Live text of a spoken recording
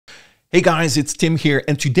Hey guys, it's Tim here,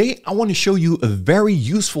 and today I want to show you a very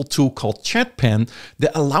useful tool called ChatPen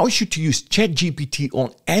that allows you to use ChatGPT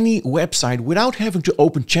on any website without having to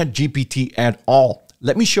open ChatGPT at all.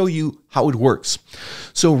 Let me show you how it works.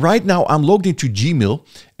 So right now I'm logged into Gmail,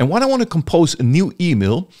 and when I want to compose a new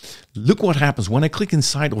email, look what happens when I click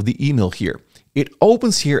inside of the email here. It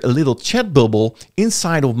opens here a little chat bubble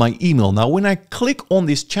inside of my email. Now, when I click on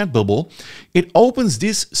this chat bubble, it opens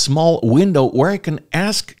this small window where I can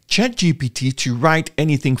ask ChatGPT to write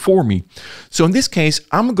anything for me. So in this case,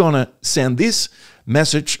 I'm gonna send this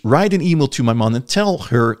message, write an email to my mom and tell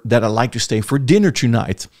her that I'd like to stay for dinner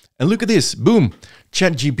tonight. And look at this, boom,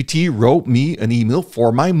 ChatGPT wrote me an email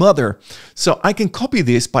for my mother. So I can copy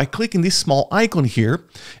this by clicking this small icon here,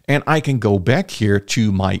 and I can go back here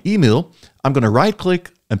to my email. I'm gonna right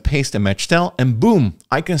click and paste and match style, and boom,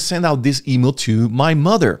 I can send out this email to my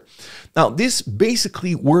mother. Now, this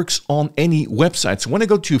basically works on any website. So when I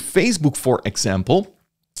go to Facebook, for example,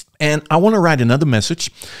 and I wanna write another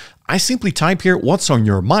message, I simply type here, what's on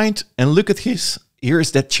your mind? And look at this.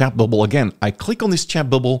 Here's that chat bubble again. I click on this chat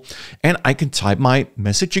bubble and I can type my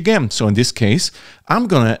message again. So in this case, I'm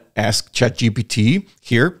gonna ask ChatGPT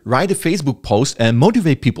here, write a Facebook post and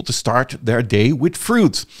motivate people to start their day with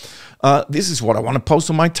fruit. This is what I want to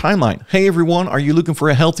post on my timeline. Hey everyone, are you looking for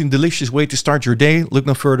a healthy and delicious way to start your day? Look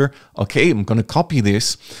no further. Okay, I'm going to copy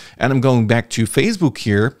this and I'm going back to Facebook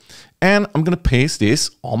here and I'm going to paste this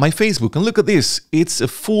on my Facebook. And look at this. It's a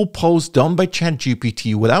full post done by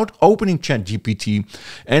ChatGPT without opening ChatGPT.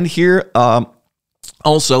 And here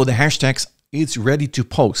also the hashtags, it's ready to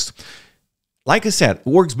post. Like I said, it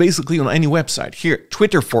works basically on any website. Here,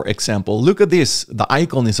 Twitter, for example, look at this. The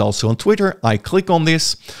icon is also on Twitter. I click on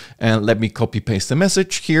this and let me copy paste the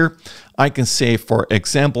message here. I can say, for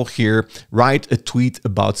example, here, write a tweet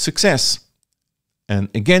about success. And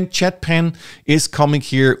again, ChatPen is coming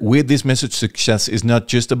here with this message. Success is not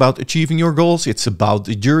just about achieving your goals. It's about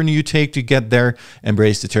the journey you take to get there.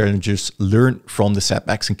 Embrace the challenges, learn from the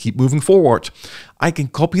setbacks, and keep moving forward. I can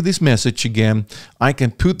copy this message again. I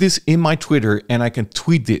can put this in my Twitter and I can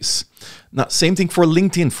tweet this. Now, same thing for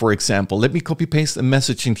LinkedIn, for example. Let me copy paste a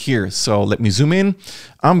message in here. So let me zoom in.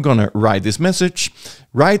 I'm gonna write this message,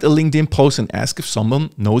 write a LinkedIn post and ask if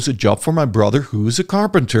someone knows a job for my brother who's a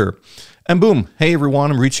carpenter. And boom, hey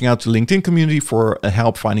everyone, I'm reaching out to LinkedIn community for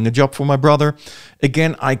help finding a job for my brother.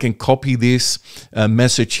 Again, I can copy this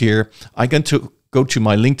message here. I can go to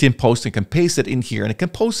my LinkedIn post and can paste it in here and I can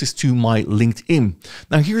post this to my LinkedIn.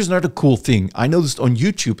 Now here's another cool thing. I noticed on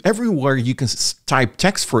YouTube, everywhere you can type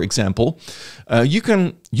text, for example, you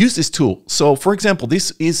can use this tool. So for example,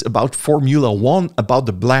 this is about Formula 1, about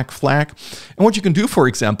the black flag. And what you can do, for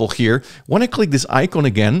example, here, when I click this icon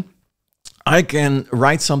again, I can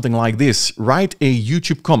write something like this, write a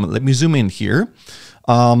YouTube comment. Let me zoom in here.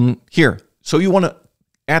 Here, so you want to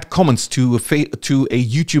add comments to a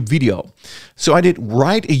YouTube video. So I did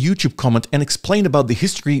write a YouTube comment and explain about the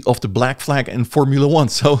history of the black flag and Formula 1.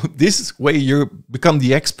 So this is where you become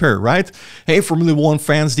the expert, right? Hey, Formula 1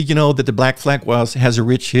 fans, did you know that the black flag has a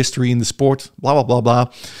rich history in the sport? Blah, blah, blah,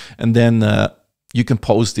 blah. And then you can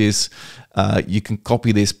post this, you can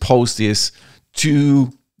copy this, post this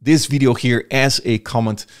to this video here as a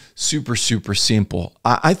comment. Super, super simple.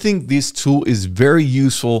 I think this tool is very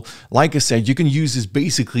useful. Like I said, you can use this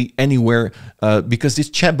basically anywhere because this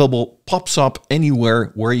chat bubble pops up anywhere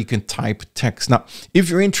where you can type text. Now, if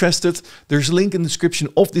you're interested, there's a link in the description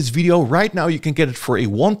of this video. Right now, you can get it for a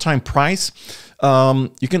one-time price.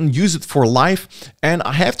 You can use it for life. And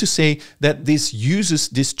I have to say that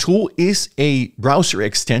this tool is a browser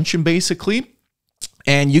extension basically.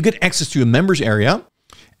 And you get access to a members area.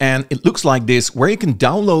 And it looks like this, where you can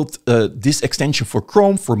download this extension for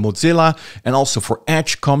Chrome, for Mozilla, and also for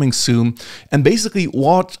Edge coming soon. And basically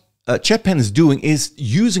what ChatPen is doing is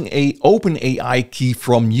using a OpenAI key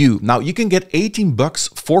from you. Now you can get 18 bucks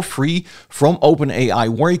for free from OpenAI,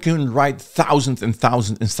 where you can write thousands and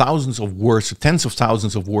thousands and thousands of words, tens of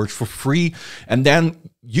thousands of words for free. And then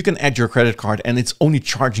you can add your credit card and it's only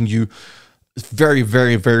charging you very,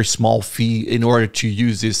 very, very small fee in order to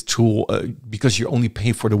use this tool because you only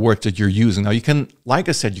pay for the words that you're using. Now you can, like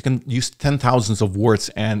I said, you can use 10,000s of words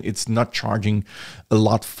and it's not charging a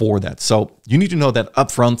lot for that. So you need to know that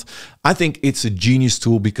upfront. I think it's a genius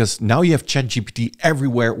tool because now you have ChatGPT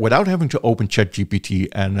everywhere without having to open ChatGPT.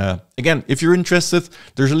 And again, if you're interested,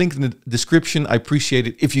 there's a link in the description. I appreciate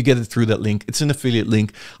it if you get it through that link. It's an affiliate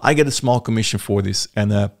link. I get a small commission for this.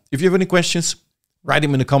 And if you have any questions, write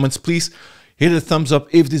them in the comments, please. Hit a thumbs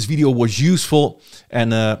up if this video was useful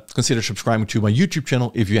and consider subscribing to my YouTube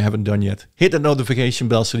channel if you haven't done yet. Hit the notification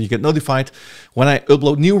bell so you get notified when I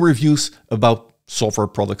upload new reviews about software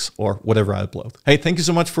products or whatever I upload. Hey, thank you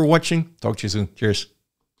so much for watching. Talk to you soon. Cheers.